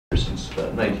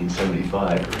about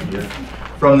 1975,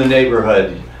 from the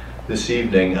neighborhood this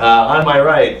evening. On my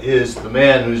right is the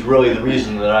man who's really the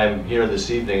reason that I'm here this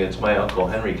evening. It's my uncle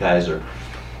Henry Kaiser,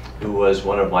 who was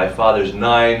one of my father's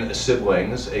 9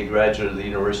 siblings, a graduate of the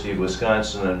University of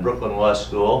Wisconsin and Brooklyn Law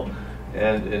School.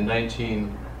 And in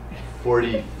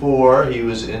 1944, he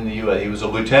was in the U.S. He was a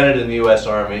lieutenant in the U.S.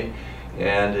 Army.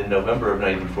 And in November of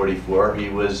 1944, he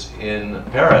was in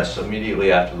Paris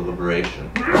immediately after the liberation.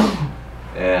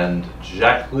 And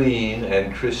Jacqueline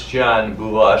and Christian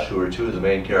Bouloche, who are 2 of the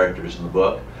main characters in the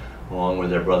book, along with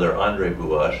their brother Andre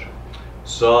Bouloche,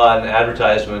 saw an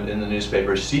advertisement in the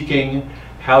newspaper seeking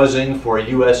housing for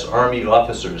U.S. Army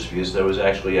officers, because there was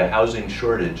actually a housing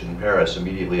shortage in Paris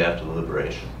immediately after the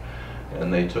liberation.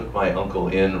 And they took my uncle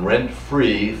in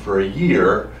rent-free for a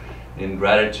year in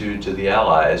gratitude to the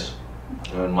Allies.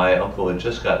 And my uncle had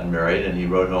just gotten married, and he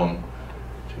wrote home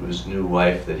to his new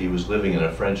wife that he was living in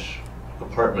a French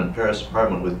apartment, Paris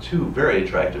apartment, with 2 very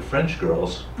attractive French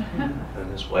girls.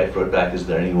 And his wife wrote back, "Is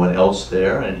there anyone else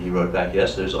there?" And he wrote back,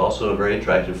 "Yes, there's also a very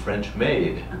attractive French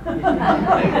maid."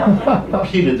 I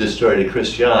repeated this story to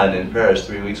Christian in Paris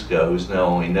 3 weeks ago, who's now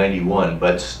only 91,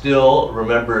 but still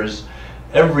remembers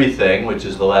everything, which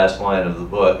is the last line of the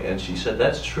book. And she said,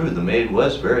 "That's true, the maid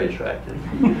was very attractive."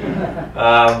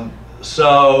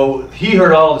 So he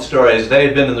heard all the stories. They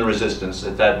had been in the resistance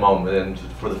at that moment, and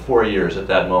for the 4 years at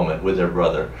that moment with their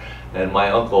brother. And my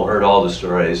uncle heard all the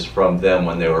stories from them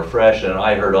when they were fresh, and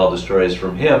I heard all the stories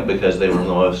from him because they were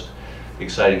the most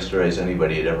exciting stories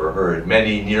anybody had ever heard.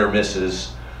 Many near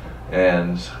misses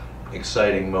and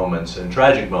exciting moments and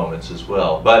tragic moments as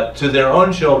well. But to their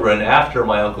own children, after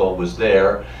my uncle was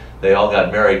there, they all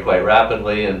got married quite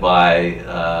rapidly, and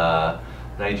by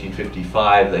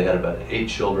 1955, they had about 8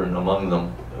 children among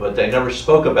them, but they never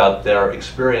spoke about their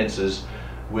experiences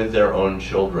with their own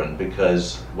children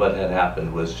because what had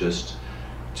happened was just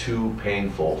too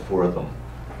painful for them.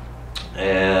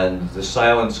 And the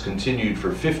silence continued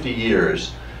for 50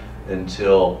 years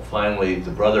until finally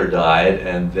the brother died,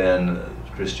 and then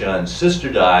Christian's sister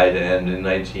died, and in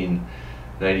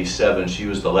 1997 she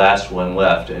was the last one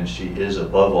left, and she is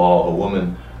above all a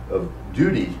woman of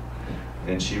duty.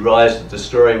 And she realized that the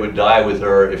story would die with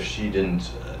her if she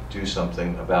didn't do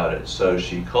something about it. So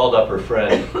she called up her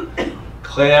friend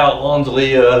Claire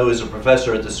Andria, who is a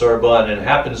professor at the Sorbonne and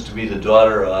happens to be the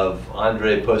daughter of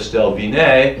André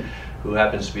Postel-Vinet, who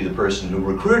happens to be the person who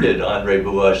recruited André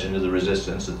Bouloche into the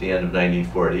resistance at the end of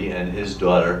 1940, and his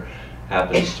daughter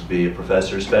happens to be a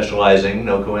professor specializing,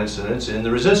 no coincidence, in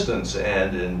the resistance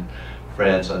and in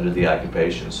France under the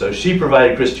occupation. So she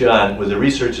provided Christian with a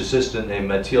research assistant named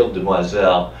Mathilde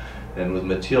Demoiselle, and with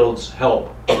Mathilde's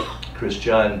help,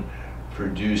 Christian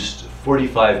produced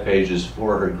 45 pages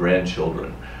for her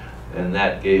grandchildren, and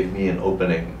that gave me an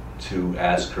opening to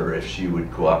ask her if she would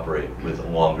cooperate with a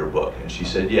longer book, and she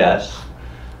said yes.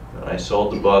 And I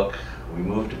sold the book, we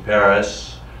moved to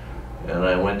Paris, and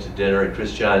I went to dinner at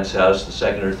Christian's house the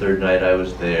 2nd or 3rd night I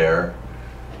was there.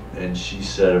 And she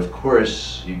said, "Of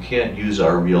course, you can't use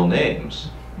our real names."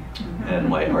 And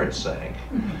my heart sank.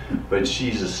 But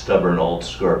she's a stubborn old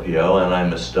Scorpio, and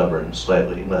I'm a stubborn,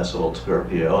 slightly less old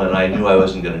Scorpio, and I knew I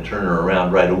wasn't going to turn her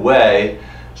around right away.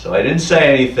 So I didn't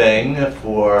say anything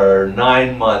for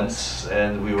 9 months,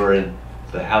 and we were in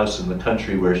the house in the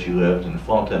country where she lived in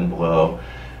Fontainebleau,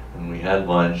 and we had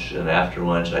lunch, and after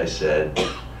lunch I said,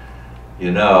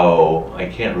 "You know, I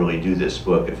can't really do this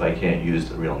book if I can't use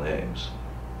the real names."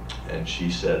 And she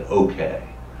said, "Okay,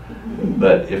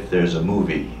 but if there's a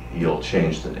movie, you'll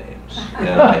change the names."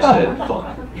 And I said,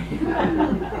 "Fine."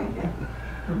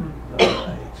 All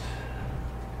right.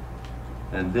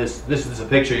 And this is a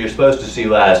picture you're supposed to see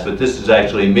last, but this is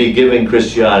actually me giving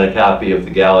Christian a copy of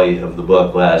the galley of the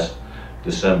book last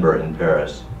December in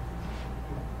Paris.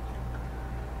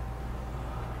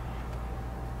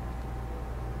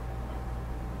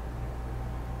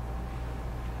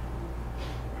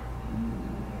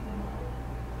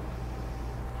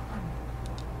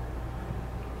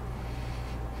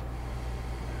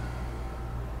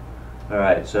 All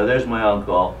right, so there's my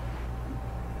uncle.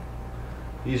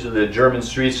 These are the German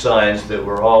street signs that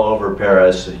were all over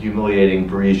Paris, humiliating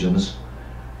Parisians.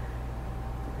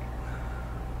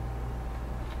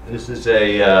 This is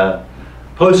a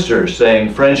poster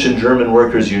saying "French and German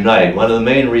workers unite." One of the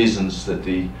main reasons that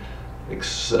the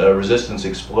resistance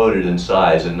exploded in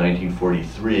size in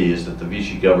 1943 is that the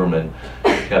Vichy government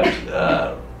kept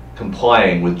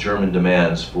complying with German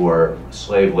demands for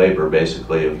slave labor,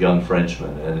 basically, of young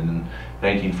Frenchmen. And in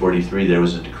 1943, there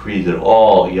was a decree that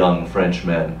all young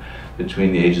Frenchmen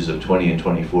between the ages of 20 and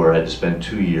 24 had to spend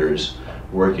 2 years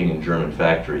working in German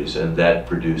factories, and that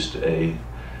produced a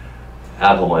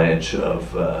avalanche of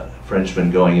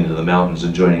Frenchmen going into the mountains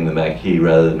and joining the Maquis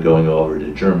rather than going over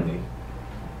to Germany.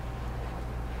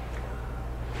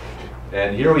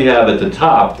 And here we have at the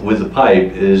top with the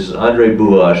pipe is André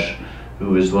Bouache,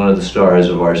 who is one of the stars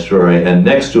of our story, and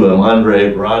next to him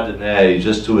André Randonnet,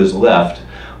 just to his left,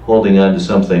 holding on to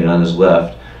something on his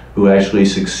left, who actually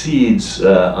succeeds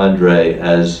André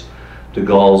as de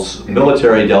Gaulle's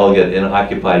military delegate in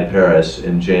occupied Paris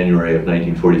in January of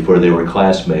 1944. They were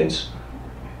classmates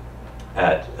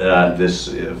at this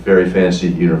very fancy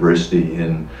university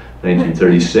in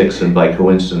 1936, and by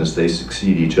coincidence they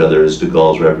succeed each other as de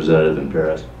Gaulle's representative in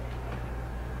Paris.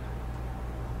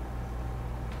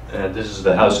 And this is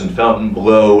the house in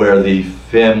Fontainebleau where the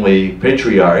family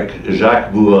patriarch,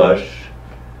 Jacques Bouache,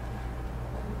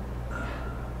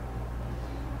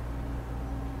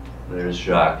 there's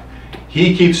Jacques.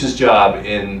 He keeps his job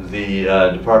in the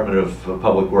Department of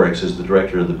Public Works as the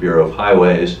director of the Bureau of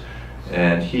Highways,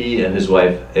 and he and his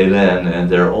wife Hélène and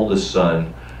their oldest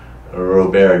son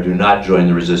Robert do not join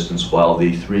the resistance, while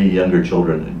the three younger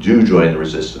children do join the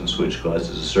resistance, which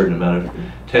causes a certain amount of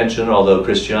tension, although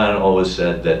Christian always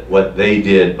said that what they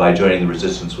did by joining the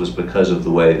resistance was because of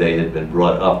the way they had been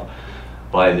brought up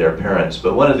by their parents.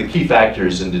 But one of the key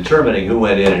factors in determining who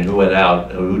went in and who went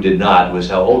out, who did not, was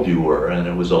how old you were, and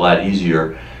it was a lot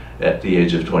easier at the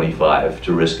age of 25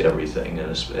 to risk everything,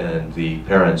 and the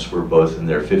parents were both in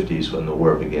their 50s when the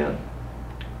war began.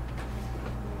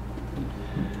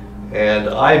 And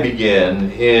I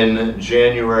began in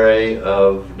January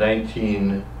of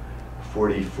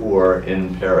 1944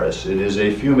 in Paris. It is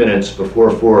a few minutes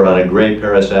before 4 on a gray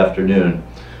Paris afternoon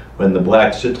when the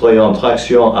black Citroën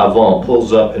Traction Avant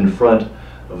pulls up in front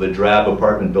of a drab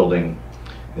apartment building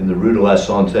in the Rue de la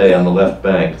Santé on the left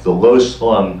bank. The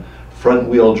low-slung,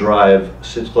 front-wheel drive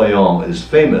Citroën is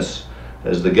famous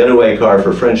as the getaway car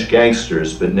for French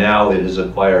gangsters, but now it has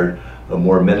acquired a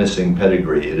more menacing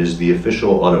pedigree. It is the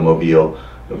official automobile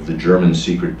of the German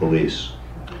secret police.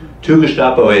 Two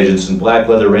Gestapo agents in black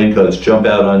leather raincoats jump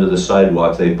out onto the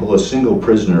sidewalk. They pull a single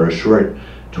prisoner, a short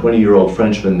 20-year-old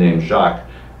Frenchman named Jacques,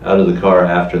 out of the car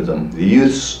after them. The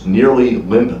youth's nearly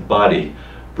limp body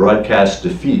broadcasts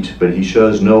defeat, but he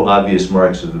shows no obvious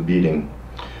marks of a beating.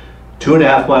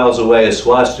 2.5 miles away, a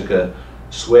swastika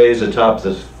sways atop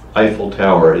the Eiffel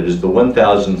Tower. It is the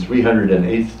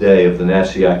 1,308th day of the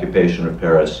Nazi occupation of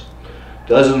Paris.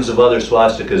 Dozens of other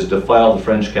swastikas defile the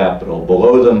French capital.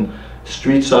 Below them,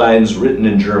 street signs written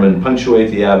in German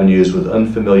punctuate the avenues with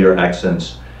unfamiliar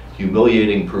accents,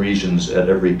 humiliating Parisians at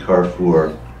every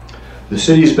carrefour. The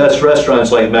city's best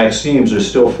restaurants like Maxime's are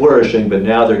still flourishing, but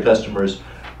now their customers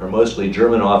are mostly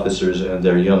German officers and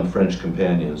their young French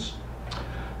companions.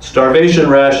 Starvation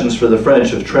rations for the French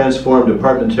have transformed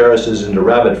apartment terraces into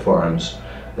rabbit farms,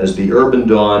 as the urban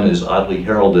dawn is oddly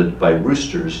heralded by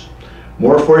roosters.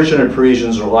 More fortunate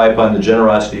Parisians rely upon the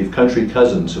generosity of country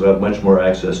cousins who have much more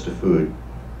access to food.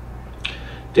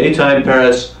 Daytime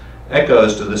Paris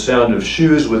echoes to the sound of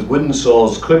shoes with wooden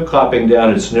soles clip-clopping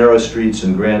down its narrow streets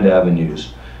and grand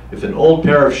avenues. If an old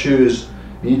pair of shoes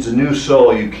needs a new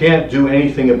sole, you can't do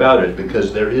anything about it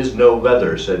because there is no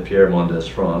leather, said Pierre Mendès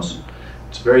France.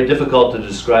 It's very difficult to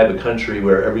describe a country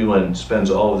where everyone spends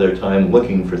all of their time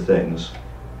looking for things.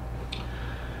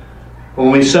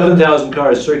 Only 7,000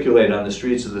 cars circulate on the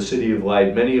streets of the City of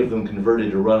Light, many of them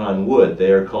converted to run on wood.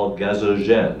 They are called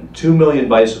gazogènes. 2 million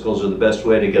bicycles are the best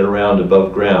way to get around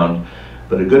above ground,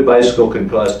 but a good bicycle can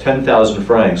cost 10,000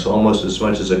 francs, almost as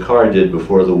much as a car did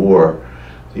before the war.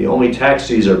 The only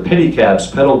taxis are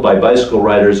pedicabs pedaled by bicycle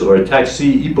riders or a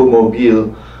taxi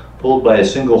hippomobile pulled by a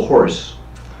single horse.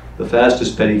 The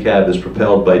fastest pedicab is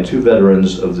propelled by 2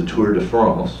 veterans of the Tour de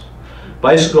France.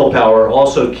 Bicycle power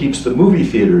also keeps the movie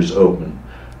theaters open.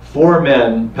 4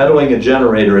 men pedaling a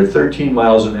generator at 13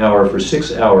 miles an hour for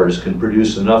 6 hours can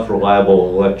produce enough reliable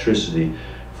electricity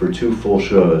for 2 full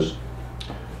shows.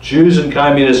 Jews and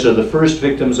communists are the first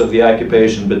victims of the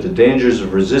occupation, but the dangers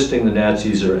of resisting the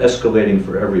Nazis are escalating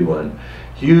for everyone.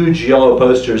 Huge yellow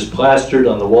posters plastered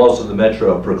on the walls of the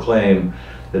metro proclaim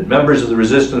that members of the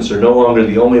resistance are no longer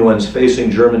the only ones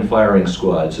facing German firing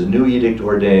squads. A new edict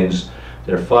ordains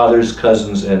their fathers,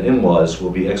 cousins, and in-laws will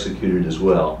be executed as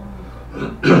well.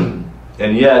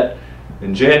 And yet,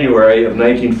 in January of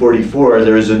 1944,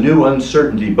 there is a new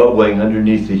uncertainty bubbling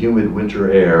underneath the humid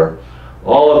winter air.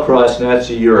 All across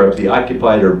Nazi Europe, the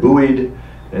occupied are buoyed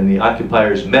and the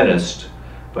occupiers menaced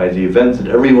by the event that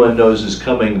everyone knows is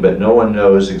coming, but no one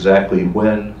knows exactly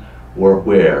when or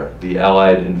where: the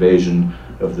Allied invasion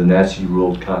of the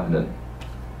Nazi-ruled continent.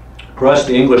 Across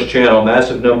the English Channel,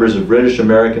 massive numbers of British,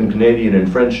 American, Canadian,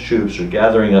 and French troops are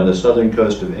gathering on the southern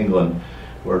coast of England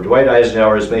where Dwight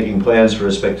Eisenhower is making plans for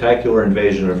a spectacular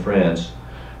invasion of France.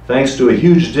 Thanks to a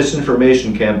huge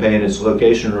disinformation campaign, its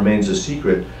location remains a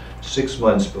secret 6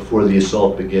 months before the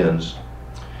assault begins.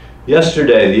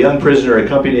 Yesterday, the young prisoner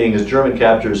accompanying his German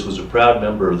captors was a proud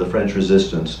member of the French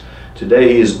resistance.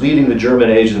 Today, he is leading the German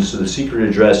agents to the secret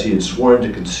address he had sworn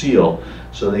to conceal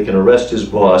so they can arrest his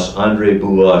boss, André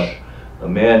Bouloche, a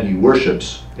man he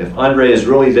worships. If André is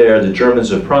really there, the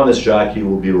Germans have promised Jacques he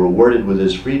will be rewarded with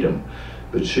his freedom.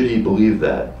 But should he believe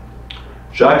that?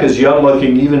 Jacques is young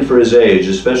looking even for his age,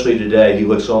 especially today. He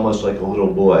looks almost like a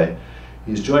little boy.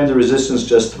 He's joined the resistance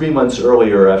just 3 months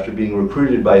earlier after being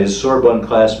recruited by his Sorbonne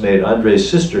classmate André's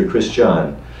sister,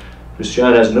 Christiane.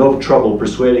 Christiane has no trouble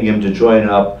persuading him to join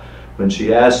up. When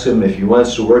she asks him if he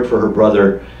wants to work for her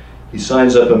brother, he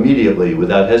signs up immediately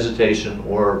without hesitation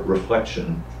or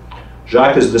reflection.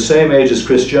 Jacques is the same age as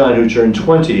Christiane, who turned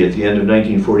 20 at the end of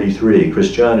 1943.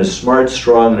 Christiane is smart,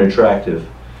 strong, and attractive.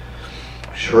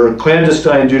 Her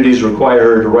clandestine duties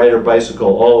require her to ride her bicycle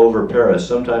all over Paris,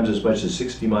 sometimes as much as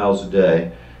 60 miles a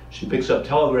day. She picks up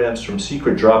telegrams from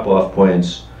secret drop-off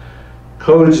points,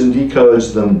 codes and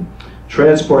decodes them,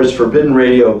 transports forbidden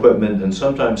radio equipment, and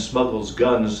sometimes smuggles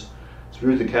guns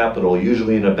through the capital,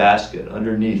 usually in a basket,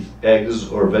 underneath eggs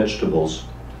or vegetables.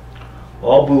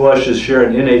 All Bouloches share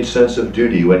an innate sense of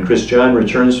duty. When Christiane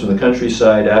returns from the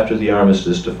countryside after the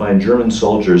armistice to find German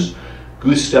soldiers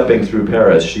goose-stepping through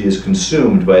Paris, she is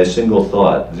consumed by a single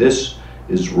thought: this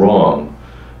is wrong.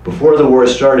 Before the war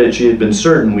started, she had been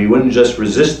certain we wouldn't just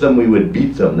resist them, we would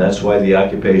beat them. That's why the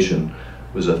occupation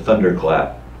was a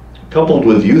thunderclap. Coupled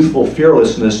with youthful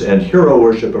fearlessness and hero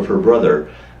worship of her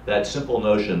brother, that simple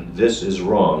notion, this is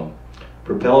wrong,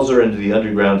 propels her into the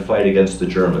underground fight against the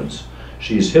Germans.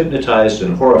 She is hypnotized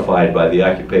and horrified by the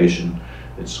occupation.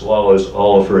 It swallows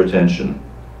all of her attention.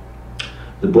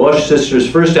 The Bosch sisters'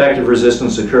 first act of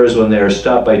resistance occurs when they are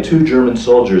stopped by 2 German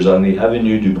soldiers on the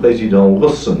Avenue du Président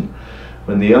Wilson.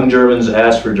 When the young Germans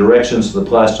ask for directions to the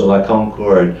Place de la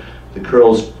Concorde, the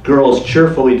girls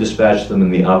cheerfully dispatch them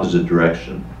in the opposite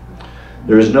direction.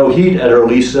 There is no heat at her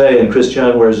lycée, and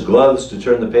Christiane wears gloves to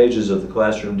turn the pages of the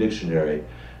classroom dictionary.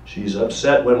 She's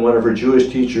upset when one of her Jewish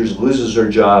teachers loses her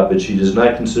job, but she does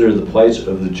not consider the plight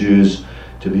of the Jews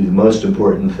to be the most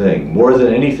important thing. More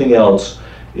than anything else,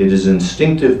 it is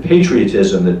instinctive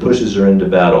patriotism that pushes her into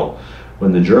battle.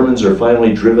 When the Germans are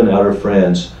finally driven out of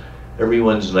France,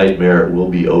 everyone's nightmare will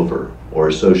be over,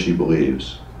 or so she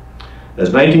believes.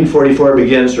 As 1944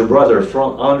 begins, her brother,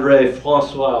 André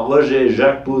François Roger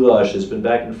Jacques Bouloche, has been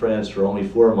back in France for only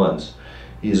 4 months.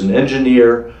 He is an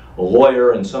engineer, a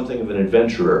lawyer, and something of an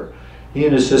adventurer. He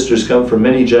and his sisters come from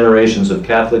many generations of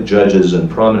Catholic judges and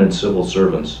prominent civil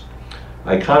servants.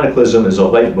 Iconoclasm is a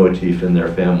leitmotif in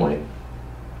their family.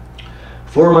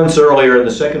 4 months earlier, in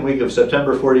the second week of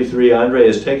September 43, André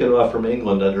is taken off from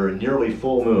England under a nearly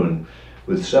full moon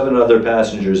with 7 other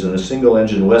passengers in a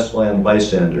single-engine Westland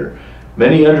Lysander.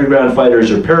 Many underground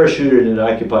fighters are parachuted into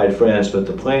occupied France, but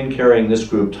the plane carrying this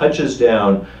group touches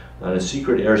down on a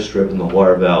secret airstrip in the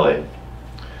Loire Valley.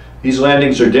 These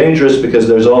landings are dangerous because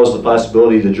there's always the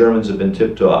possibility the Germans have been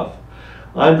tipped off.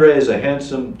 André is a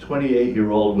handsome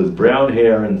 28-year-old with brown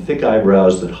hair and thick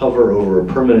eyebrows that hover over a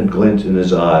permanent glint in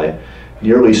his eye.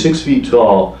 Nearly 6 feet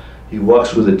tall, he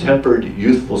walks with a tempered,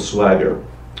 youthful swagger.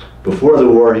 Before the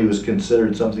war, he was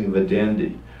considered something of a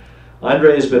dandy.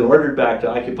 André has been ordered back to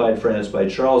occupied France by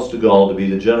Charles de Gaulle to be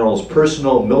the general's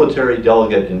personal military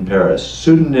delegate in Paris.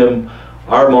 Pseudonym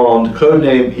Armand,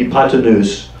 codename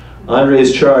Hypotenuse,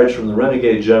 André's charge from the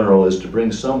renegade general is to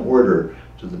bring some order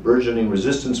to the burgeoning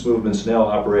resistance movements now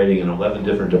operating in 11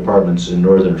 different departments in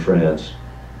northern France.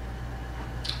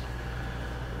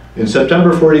 In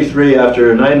September 43,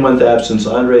 after a 9-month absence,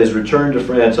 André is returned to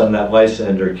France on that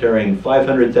Lysander carrying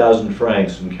 500,000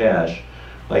 francs in cash.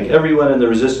 Like everyone in the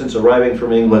resistance arriving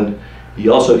from England, he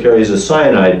also carries a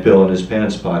cyanide pill in his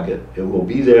pants pocket. It will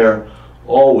be there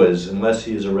always unless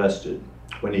he is arrested.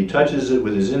 When he touches it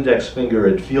with his index finger,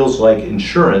 it feels like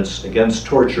insurance against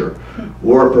torture,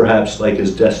 or perhaps like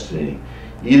his destiny.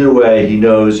 Either way, he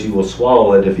knows he will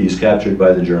swallow it if he is captured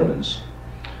by the Germans.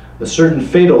 A certain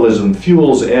fatalism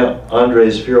fuels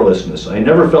André's fearlessness. I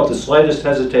never felt the slightest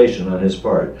hesitation on his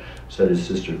part, said his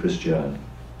sister Christiane.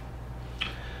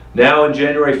 Now in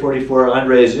January 44,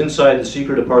 André is inside the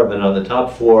secret apartment on the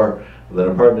top floor of an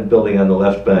apartment building on the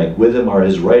left bank. With him are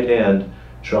his right hand,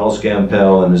 Charles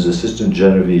Gampel, and his assistant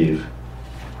Genevieve.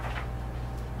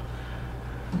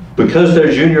 Because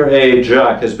their junior aide,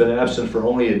 Jacques, has been absent for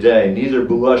only a day, neither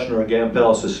Bouloche nor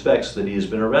Gampel suspects that he has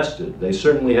been arrested. They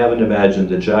certainly haven't imagined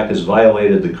that Jacques has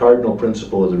violated the cardinal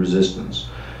principle of the resistance.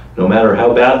 No matter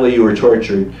how badly you are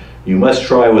tortured, You must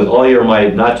try with all your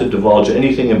might not to divulge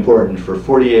anything important for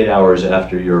 48 hours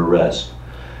after your arrest.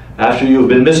 After you have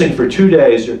been missing for 2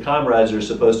 days, your comrades are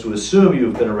supposed to assume you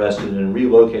have been arrested and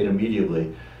relocate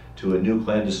immediately to a new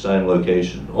clandestine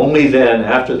location. Only then,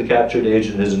 after the captured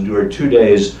agent has endured 2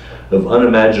 days of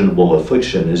unimaginable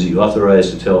affliction, is he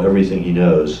authorized to tell everything he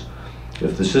knows.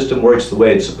 If the system works the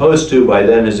way it's supposed to, by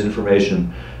then his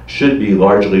information should be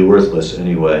largely worthless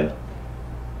anyway.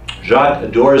 Jacques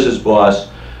adores his boss,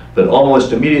 but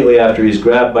almost immediately after he's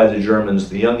grabbed by the Germans,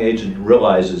 the young agent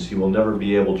realizes he will never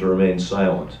be able to remain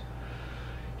silent.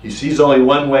 He sees only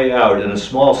one way out. In a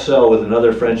small cell with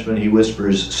another Frenchman, he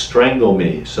whispers, "Strangle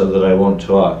me so that I won't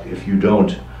talk. If you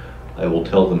don't, I will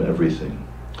tell them everything."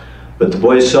 But the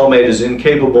boy's cellmate is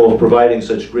incapable of providing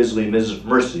such grisly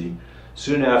mercy.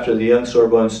 Soon after, the young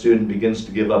Sorbonne student begins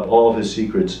to give up all of his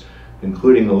secrets,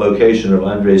 including the location of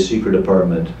André's secret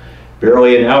apartment.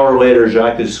 Barely an hour later,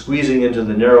 Jacques is squeezing into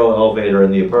the narrow elevator in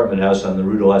the apartment house on the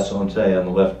Rue de la Santé on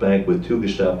the left bank with 2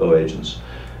 Gestapo agents.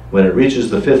 When it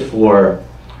reaches the 5th floor,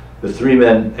 the 3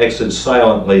 men exit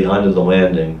silently onto the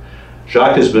landing.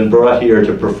 Jacques has been brought here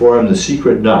to perform the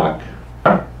secret knock.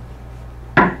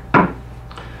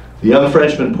 The young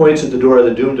Frenchman points at the door of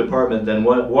the doomed apartment, then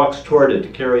walks toward it to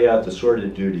carry out the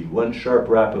sordid duty. One sharp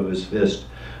rap of his fist,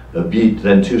 a beat,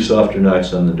 then 2 softer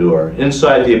knocks on the door.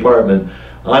 Inside the apartment,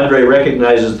 André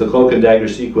recognizes the cloak and dagger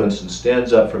sequence and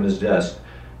stands up from his desk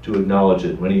to acknowledge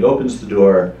it. When he opens the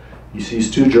door, he sees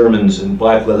 2 Germans in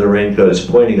black leather raincoats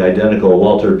pointing identical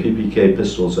Walter PPK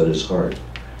pistols at his heart.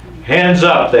 "Hands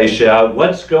up," they shout.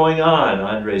 "What's going on?"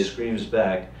 André screams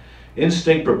back.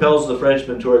 Instinct propels the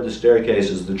Frenchman toward the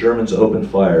staircase as the Germans open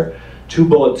fire. 2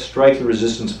 bullets strike the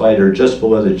resistance fighter just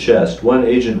below the chest. One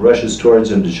agent rushes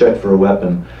towards him to check for a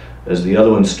weapon as the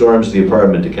other one storms the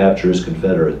apartment to capture his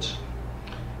Confederates.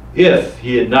 If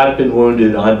he had not been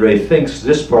wounded, André thinks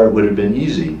this part would have been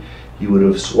easy. He would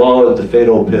have swallowed the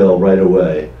fatal pill right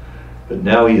away. But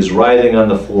now he is writhing on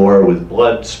the floor with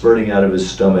blood spurting out of his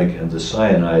stomach, and the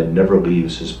cyanide never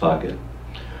leaves his pocket.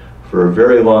 For a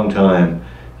very long time,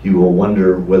 he will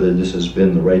wonder whether this has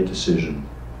been the right decision.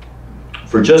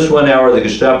 For just 1 hour, the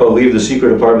Gestapo leave the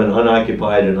secret apartment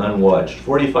unoccupied and unwatched.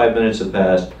 45 minutes have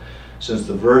passed since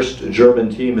the first German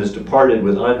team has departed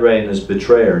with André and his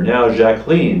betrayer. Now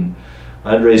Jacqueline,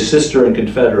 André's sister and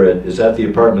Confederate, is at the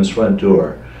apartment's front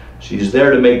door. She's there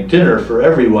to make dinner for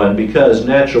everyone because,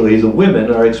 naturally, the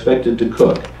women are expected to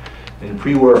cook. In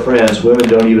pre-war France, women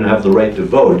don't even have the right to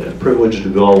vote, a privilege de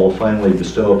Gaulle will finally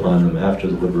bestow upon them after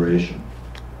the liberation.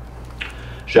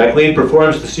 Jacqueline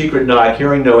performs the secret knock.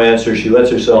 Hearing no answer, she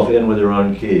lets herself in with her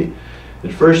own key.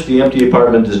 At first, the empty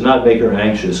apartment does not make her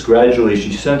anxious. Gradually,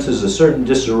 she senses a certain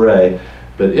disarray,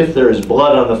 but if there is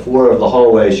blood on the floor of the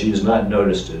hallway, she has not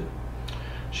noticed it.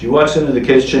 She walks into the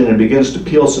kitchen and begins to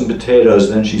peel some potatoes,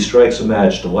 then she strikes a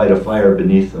match to light a fire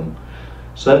beneath them.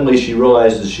 Suddenly, she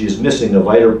realizes she is missing a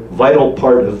vital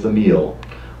part of the meal.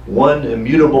 One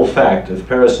immutable fact of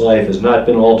Paris life has not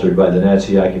been altered by the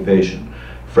Nazi occupation.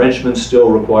 Frenchmen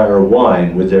still require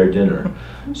wine with their dinner.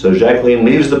 So Jacqueline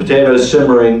leaves the potatoes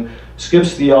simmering,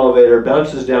 skips the elevator,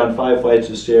 bounces down 5 flights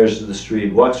of stairs to the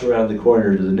street, walks around the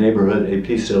corner to the neighborhood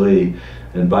épicerie,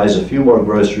 and buys a few more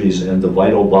groceries and the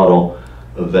vital bottle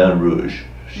of vin rouge.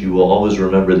 She will always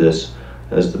remember this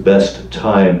as the best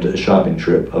timed shopping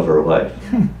trip of her life.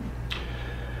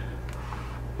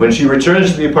 When she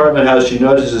returns to the apartment house, she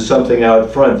notices something out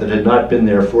front that had not been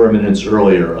there 4 minutes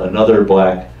earlier, another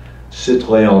black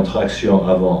Citroën traction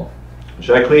avant.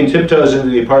 Jacqueline tiptoes into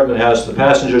the apartment house. The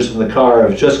passengers in the car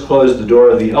have just closed the door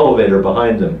of the elevator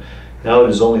behind them. Now it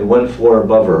is only 1 floor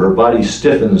above her. Her body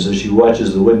stiffens as she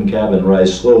watches the wooden cabin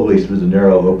rise slowly through the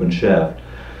narrow open shaft.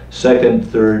 2nd,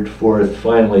 3rd, 4th,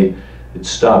 finally it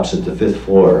stops at the 5th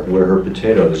floor where her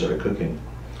potatoes are cooking.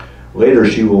 Later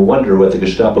she will wonder what the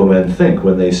Gestapo men think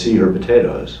when they see her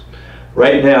potatoes.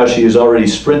 Right now she is already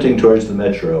sprinting towards the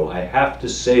metro. I have to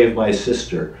save my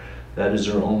sister. That is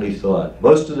her only thought.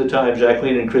 Most of the time,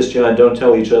 Jacqueline and Christian don't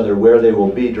tell each other where they will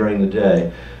be during the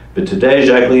day. But today,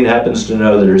 Jacqueline happens to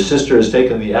know that her sister has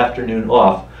taken the afternoon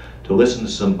off to listen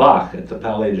to some Bach at the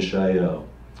Palais de Chaillot.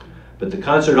 But the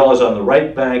concert hall is on the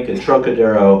right bank at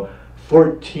Trocadero,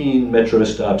 14 metro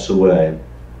stops away.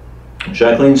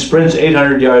 Jacqueline sprints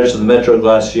 800 yards to the Metro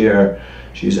Glacier.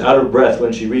 She's out of breath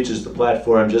when she reaches the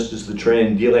platform just as the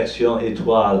train Direction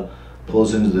Étoile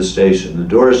pulls into the station. The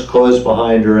doors close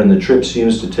behind her and the trip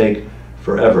seems to take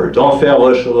forever. D'Enfer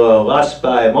Rochereau,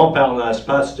 Raspail, Montparnasse,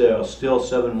 Pasteur, still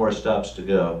 7 more stops to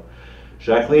go.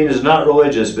 Jacqueline is not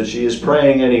religious, but she is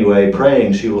praying anyway,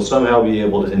 praying she will somehow be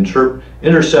able to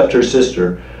intercept her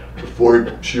sister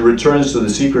before she returns to the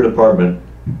secret apartment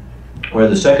where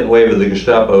the second wave of the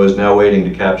Gestapo is now waiting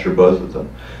to capture both of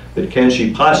them. But can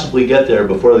she possibly get there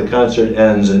before the concert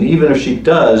ends? And even if she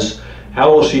does,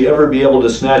 how will she ever be able to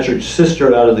snatch her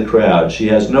sister out of the crowd? She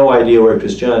has no idea where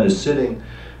Christiane is sitting,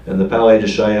 and the Palais de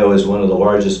Chaillot is one of the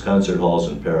largest concert halls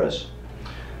in Paris.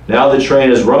 Now the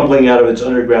train is rumbling out of its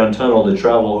underground tunnel to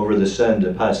travel over the Seine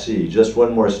to Passy, just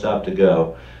one more stop to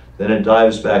go. Then it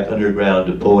dives back underground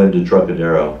to pull into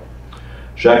Trocadero.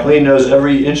 Jacqueline knows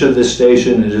every inch of this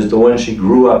station. It is the one she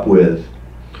grew up with.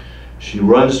 She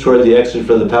runs toward the exit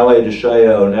for the Palais de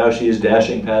Chaillot. Now she is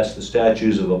dashing past the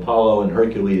statues of Apollo and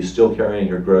Hercules, still carrying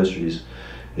her groceries.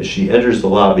 As she enters the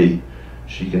lobby,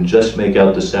 she can just make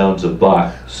out the sounds of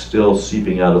Bach still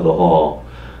seeping out of the hall.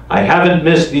 I haven't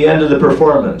missed the end of the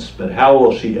performance, but how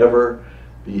will she ever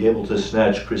be able to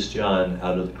snatch Christiane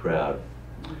out of the crowd?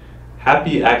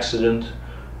 Happy accident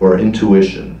or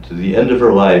intuition? To the end of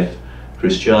her life,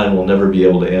 Christiane will never be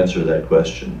able to answer that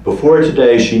question. Before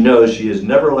today, she knows she has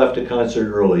never left a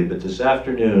concert early, but this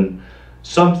afternoon,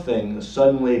 something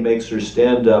suddenly makes her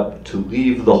stand up to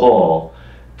leave the hall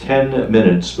 10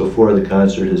 minutes before the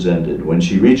concert has ended. When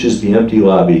she reaches the empty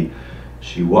lobby,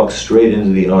 she walks straight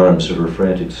into the arms of her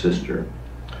frantic sister.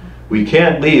 We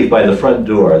can't leave by the front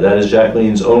door. That is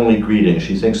Jacqueline's only greeting.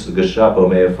 She thinks the Gestapo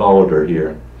may have followed her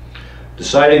here.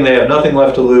 Deciding they have nothing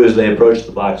left to lose, they approach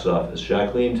the box office.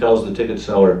 Jacqueline tells the ticket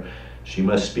seller she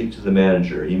must speak to the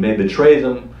manager. He may betray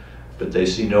them, but they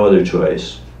see no other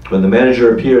choice. When the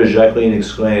manager appears, Jacqueline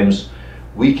exclaims,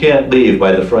 "We can't leave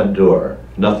by the front door.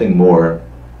 Nothing more."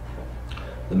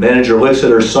 The manager looks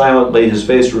at her silently, his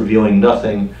face revealing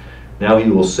nothing. Now he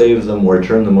will save them or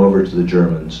turn them over to the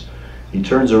Germans. He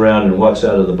turns around and walks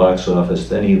out of the box office.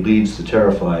 Then he leads the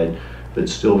terrified, but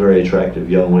still very attractive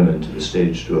young women to the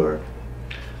stage door.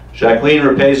 Jacqueline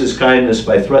repays his kindness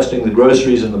by thrusting the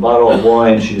groceries and the bottle of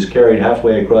wine she has carried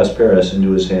halfway across Paris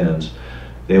into his hands.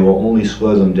 They will only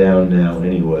slow them down now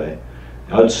anyway.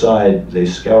 Outside, they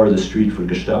scour the street for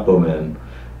Gestapo men,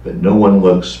 but no one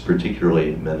looks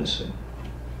particularly menacing.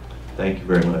 Thank you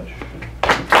very much.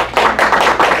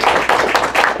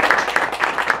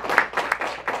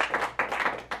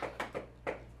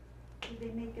 Did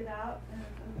they make it out?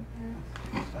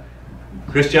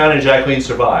 Christiane and Jacqueline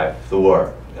survive the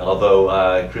war,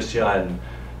 although Christiane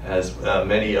has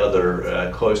many other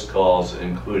close calls,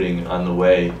 including on the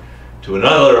way to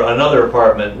another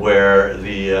apartment where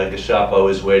the Gestapo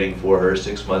is waiting for her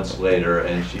 6 months later,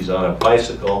 and she's on a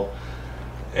bicycle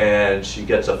and she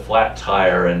gets a flat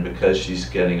tire, and because she's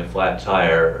gotten a flat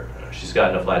tire,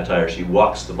 she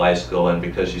walks the bicycle, and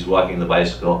because she's walking the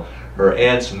bicycle, her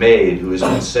aunt's maid, who has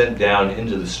been sent down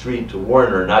into the street to warn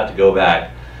her not to go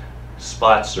back,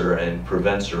 spots her and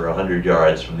prevents her 100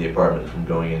 yards from the apartment from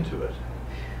going into it.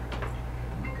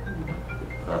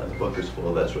 The book is full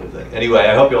of that sort of thing. Anyway,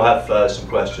 I hope you'll have some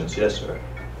questions. Yes, sir?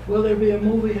 Will there be a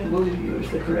movie and will you use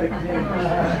the correct name?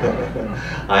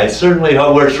 I certainly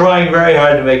hope. We're trying very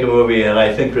hard to make a movie, and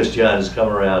I think Christiane has come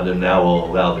around and now will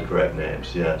allow the correct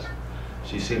names, yes.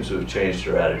 She seems to have changed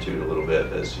her attitude a little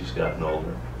bit as she's gotten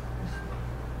older.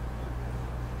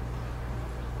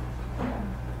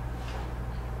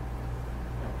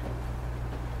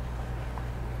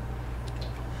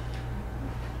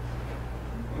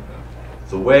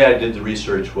 The way I did the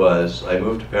research was I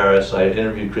moved to Paris, I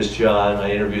interviewed Christiane,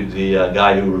 I interviewed the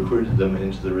guy who recruited them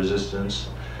into the resistance,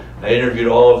 I interviewed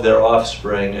all of their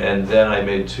offspring, and then I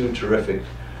made two terrific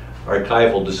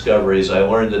archival discoveries. I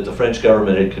learned that the French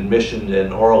government had commissioned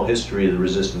an oral history of the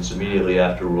resistance immediately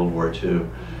after World War II,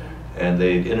 and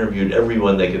they interviewed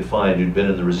everyone they could find who'd been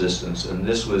in the resistance, and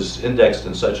this was indexed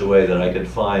in such a way that I could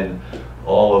find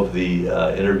all of the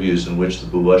interviews in which the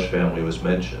Bouloche family was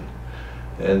mentioned.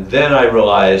 And then I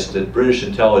realized that British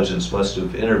intelligence must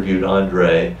have interviewed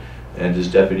André and his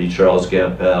deputy Charles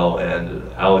Gampel and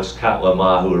Alex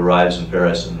Catlama, who arrives in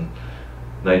Paris in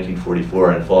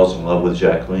 1944 and falls in love with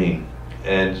Jacqueline.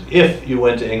 And if you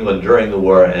went to England during the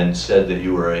war and said that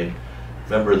you were a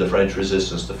member of the French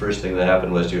resistance, the first thing that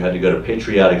happened was you had to go to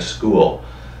patriotic school,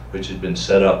 which had been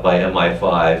set up by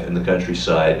MI5 in the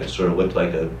countryside. It sort of looked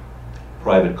like a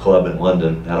private club in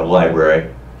London, had a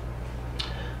library.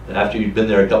 After you'd been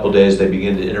there a couple days, they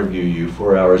begin to interview you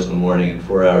 4 hours in the morning and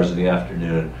 4 hours in the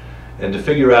afternoon. And to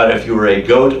figure out if you were a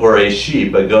goat or a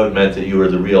sheep, a goat meant that you were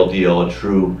the real deal, a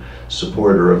true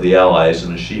supporter of the Allies,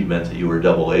 and a sheep meant that you were a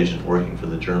double agent working for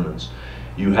the Germans.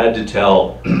 You had to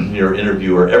tell your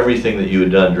interviewer everything that you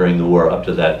had done during the war up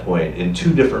to that point in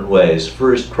two different ways.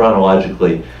 First,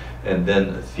 chronologically, and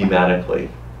then thematically.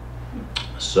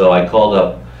 So I called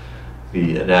up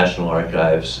the National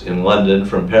Archives in London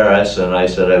from Paris, and I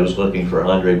said I was looking for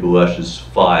André Bouloche's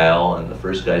file, and the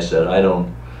first guy said, I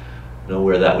don't know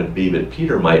where that would be, but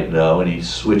Peter might know, and he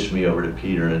switched me over to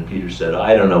Peter, and Peter said,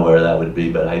 I don't know where that would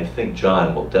be, but I think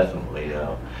John will definitely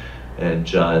know. And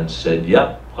John said,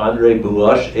 yep, Andre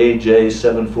Bouloche,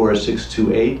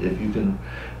 AJ74628, if you can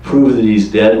prove that he's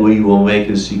dead, we will make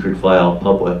his secret file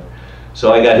public.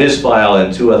 So I got his file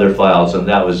and 2 other files, and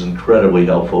that was incredibly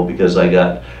helpful because I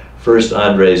got first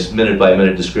Andre's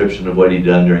minute-by-minute description of what he'd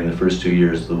done during the first 2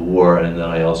 years of the war, and then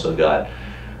I also got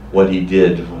what he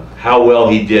did, how well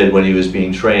he did when he was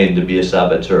being trained to be a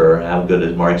saboteur, how good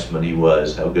a marksman he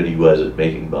was, how good he was at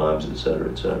making bombs,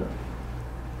 etc., etc.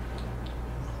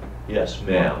 Yes,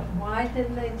 ma'am. Why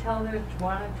didn't they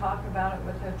want to talk about it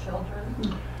with their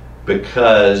children?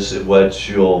 Because what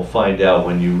you'll find out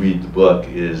when you read the book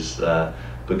is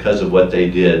because of what they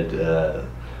did,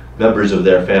 members of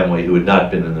their family who had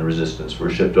not been in the resistance were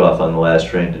shipped off on the last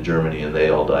train to Germany, and they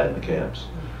all died in the camps.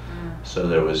 So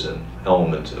there was an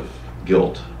element of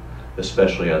guilt,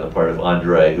 especially on the part of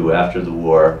Andre, who after the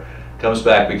war comes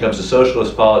back, becomes a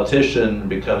socialist politician,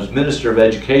 becomes Minister of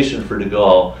Education for de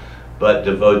Gaulle, but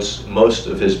devotes most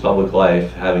of his public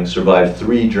life, having survived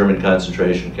 3 German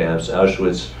concentration camps,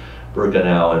 Auschwitz,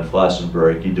 Birkenau, and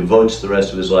Flossenburg. He devotes the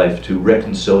rest of his life to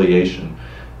reconciliation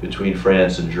between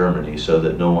France and Germany so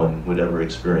that no one would ever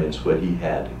experience what he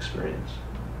had experienced.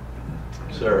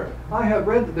 Sir? I have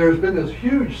read that there's been this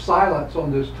huge silence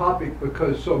on this topic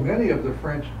because so many of the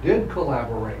French did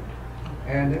collaborate.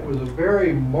 And it was a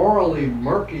very morally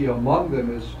murky among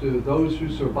them as to those who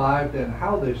survived and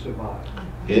how they survived.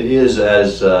 It is,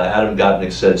 as Adam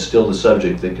Gopnik said, still the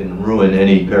subject that can ruin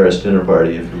any Paris dinner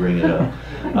party if you bring it up.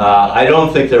 I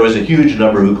don't think there was a huge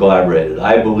number who collaborated.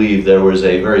 I believe there was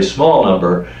a very small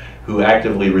number who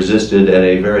actively resisted and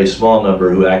a very small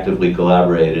number who actively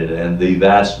collaborated, and the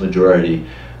vast majority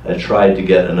tried to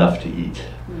get enough to eat.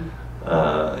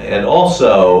 And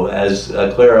also, as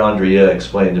Claire Andrea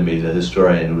explained to me, the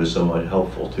historian who was somewhat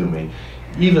helpful to me,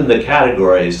 even the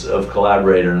categories of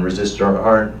collaborator and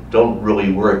resistor don't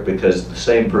really work because the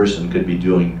same person could be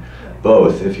doing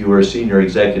both. If you were a senior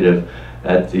executive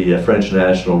at the French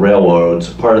National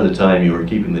Railroads, part of the time you were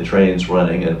keeping the trains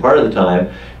running, and part of the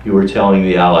time you were telling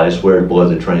the Allies where to blow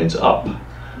the trains up.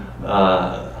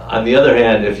 On the other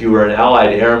hand, if you were an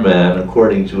Allied airman,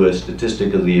 according to a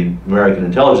statistic of the American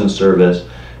Intelligence Service,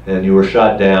 and you were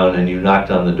shot down and you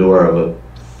knocked on the door of a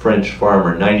French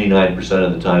farmer, 99%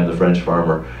 of the time the French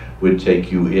farmer would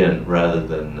take you in rather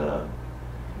than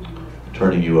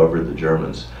turning you over to the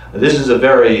Germans. This is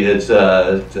it's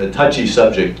a touchy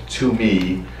subject to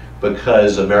me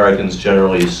because Americans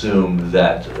generally assume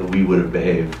that we would have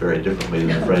behaved very differently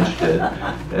than the French did,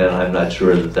 and I'm not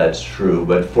sure that that's true.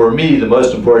 But for me, the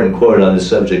most important quote on this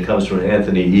subject comes from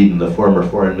Anthony Eden, the former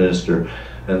foreign minister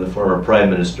and the former prime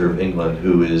minister of England,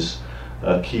 who is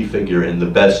a key figure in the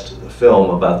best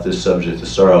film about this subject, The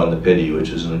Sorrow and the Pity, which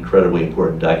is an incredibly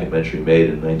important documentary made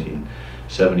in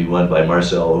 1971 by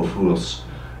Marcel Aufouls,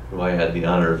 who I had the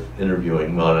honor of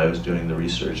interviewing while I was doing the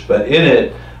research. But in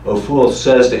it, Aufouls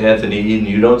says to Anthony Eden,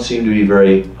 you don't seem to be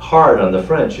very hard on the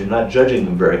French, you're not judging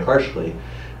them very harshly.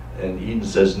 And Eden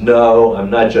says, no, I'm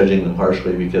not judging them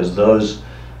harshly because those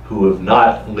who have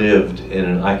not lived in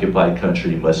an occupied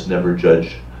country must never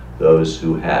judge those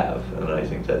who have. And I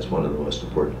think that's one of the most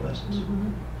important lessons.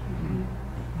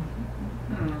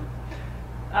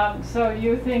 So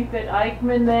you think that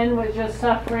Eichmann then was just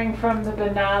suffering from the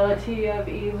banality of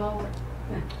evil?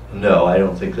 No, I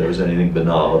don't think there was anything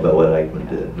banal about what Eichmann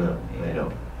did. No, I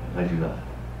don't. I do not.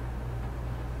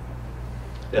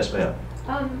 Yes, ma'am.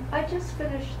 I just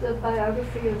finished the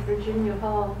biography of Virginia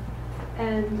Hall,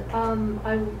 and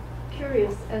I'm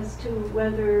curious as to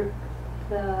whether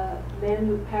the man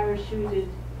who parachuted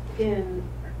in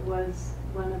was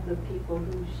one of the people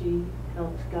who she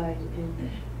helped guide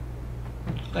in.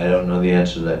 I don't know the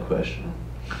answer to that question.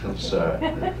 I'm sorry.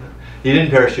 He didn't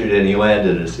parachute in, he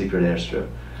landed at a secret airstrip.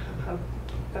 Oh,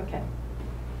 okay.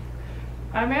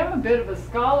 I'm a bit of a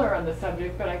scholar on the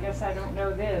subject, but I guess I don't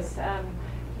know this.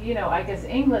 You know, I guess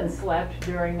England slept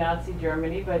during Nazi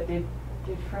Germany, but did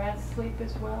France sleep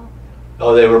as well?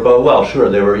 Oh, they were both, well, sure,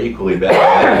 they were equally bad.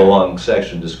 I have a long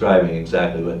section describing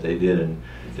exactly what they did and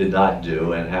did not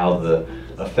do, and how the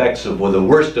effects of, well, the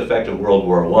worst effect of World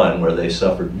War I, where they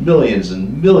suffered millions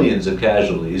and millions of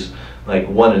casualties, like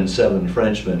 1 in 7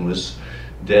 Frenchmen was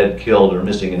dead, killed, or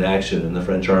missing in action in the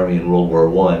French army in World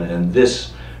War I, and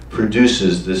this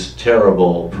produces this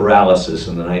terrible paralysis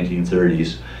in the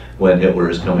 1930s when Hitler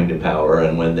is coming to power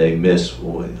and when they miss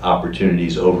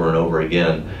opportunities over and over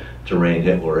again to rein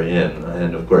Hitler in.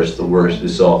 And of course the worst,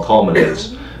 this all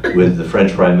culminates with the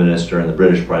French Prime Minister and the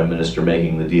British Prime Minister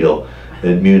making the deal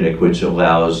at Munich, which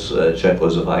allows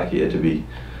Czechoslovakia to be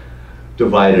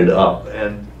divided up.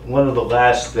 And one of the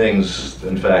last things,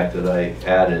 in fact, that I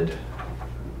added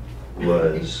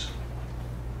was,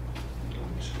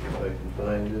 let's see if I can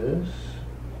find this.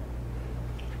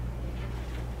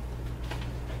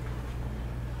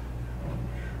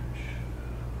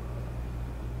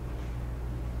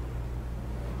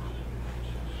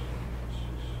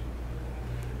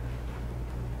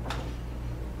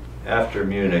 After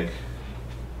Munich,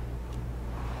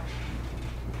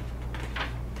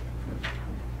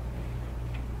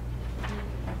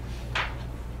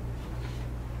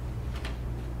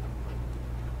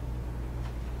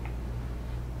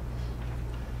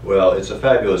 well, it's a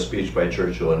fabulous speech by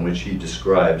Churchill in which he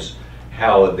describes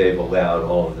how they've allowed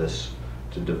all of this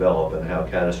to develop and how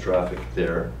catastrophic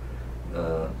their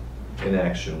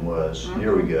inaction was.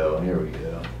 Here we go, here we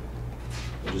go.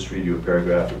 I'll just read you a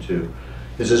paragraph or two.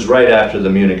 This is right after the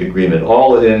Munich Agreement.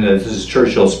 This is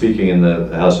Churchill speaking in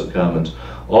the House of Commons.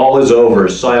 All is over,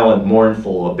 silent,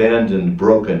 mournful, abandoned,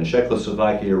 broken.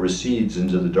 Czechoslovakia recedes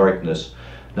into the darkness.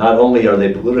 Not only are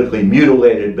they politically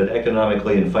mutilated, but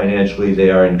economically and financially they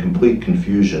are in complete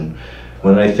confusion.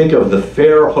 When I think of the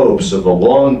fair hopes of a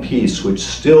long peace which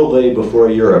still lay before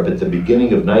Europe at the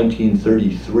beginning of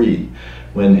 1933,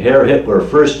 when Herr Hitler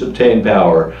first obtained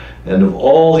power, and of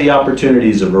all the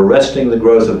opportunities of arresting the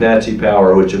growth of Nazi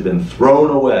power which have been thrown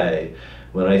away,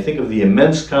 when I think of the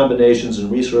immense combinations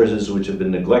and resources which have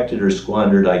been neglected or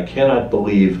squandered, I cannot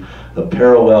believe a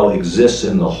parallel exists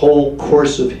in the whole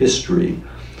course of history.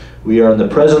 We are in the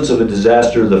presence of a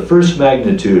disaster of the first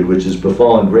magnitude which has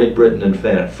befallen Great Britain and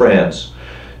France.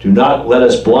 Do not let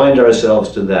us blind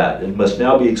ourselves to that. It must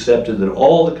now be accepted that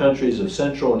all the countries of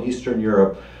Central and Eastern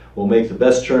Europe will make the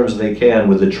best terms they can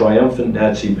with the triumphant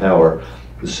Nazi power.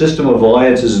 The system of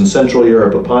alliances in Central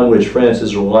Europe upon which France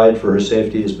has relied for her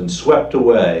safety has been swept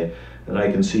away, and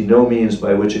I can see no means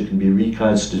by which it can be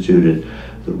reconstituted.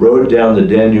 The road down the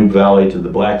Danube Valley to the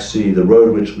Black Sea, the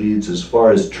road which leads as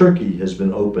far as Turkey, has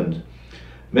been opened.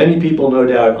 Many people, no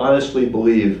doubt, honestly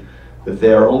believe that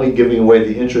they are only giving away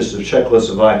the interests of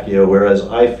Czechoslovakia, whereas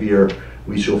I fear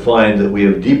we shall find that we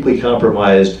have deeply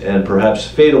compromised and perhaps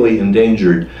fatally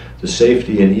endangered the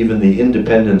safety and even the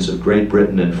independence of Great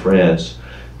Britain and France.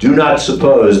 Do not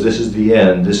suppose this is the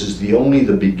end. This is only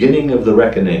the beginning of the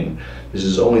reckoning. This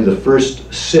is only the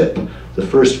first sip, the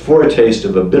first foretaste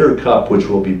of a bitter cup which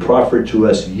will be proffered to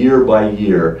us year by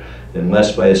year,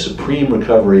 unless by a supreme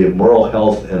recovery of moral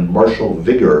health and martial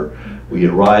vigor we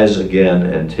arise again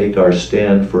and take our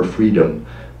stand for freedom,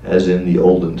 as in the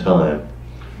olden time.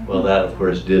 Well, that, of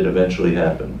course, did eventually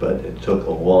happen, but it took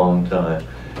a long time.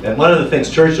 And one of the things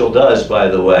Churchill does, by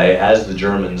the way, as the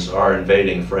Germans are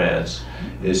invading France,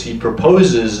 is he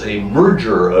proposes a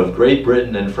merger of Great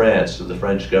Britain and France to the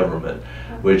French government,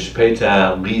 which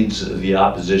Pétain leads the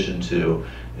opposition to,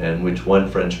 and which one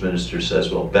French minister says,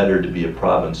 well, better to be a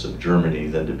province of Germany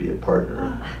than to be a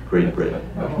partner of Great Britain.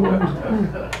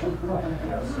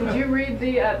 Did you read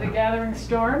the Gathering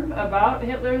Storm about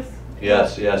Hitler's?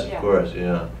 Yes, yes, of course,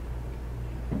 yeah.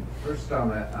 First on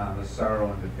the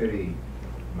sorrow and the pity,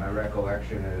 my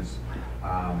recollection is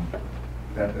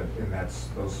that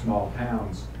those small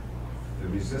towns, the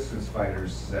resistance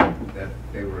fighters said that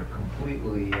they were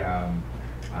completely,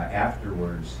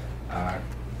 afterwards,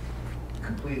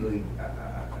 completely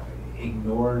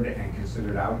ignored and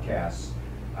considered outcasts.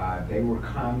 They were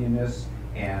communists,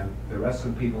 and the rest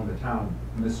of the people in the town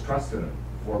mistrusted them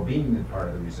for being part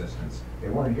of the resistance. They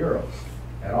weren't heroes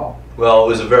at all. Well, it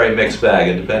was a very mixed bag.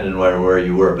 It depended on where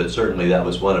you were, but certainly that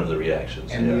was one of the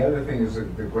reactions. And the other thing is the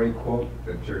great quote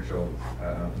that Churchill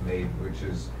made, which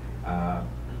is,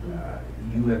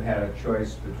 you have had a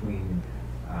choice between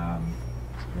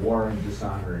war and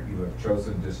dishonor. You have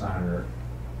chosen dishonor,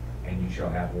 and you shall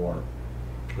have war.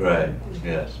 Right,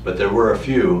 yes. But there were a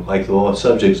few, like the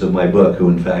subjects of my book, who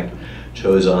in fact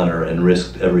chose honor and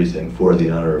risked everything for the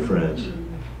honor of France.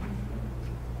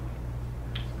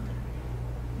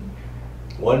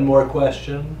 One more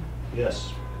question?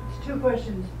 Yes. It's two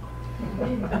questions.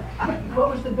 What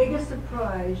was the biggest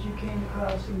surprise you came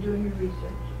across in doing your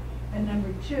research? And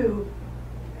number two,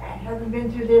 having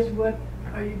been through this, what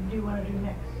do you want to do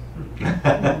next?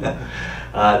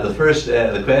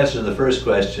 The answer to the first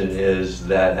question is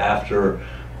that after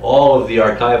all of the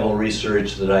archival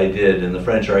research that I did in the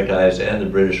French archives and the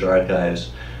British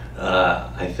archives,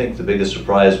 I think the biggest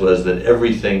surprise was that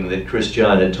everything that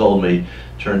Christiane had told me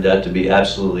turned out to be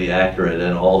absolutely accurate,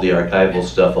 and all the archival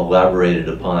stuff elaborated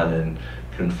upon and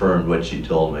confirmed what she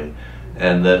told me.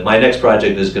 And that my next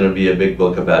project is going to be a big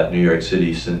book about New York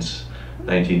City, since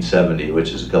 1970,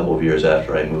 which is a couple of years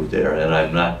after I moved there. And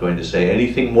I'm not going to say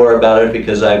anything more about it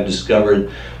because I've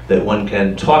discovered that one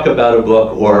can talk about a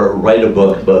book or write a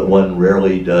book, but one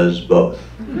rarely does both.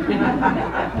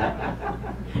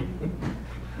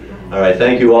 All right,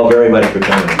 thank you all very much for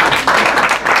coming.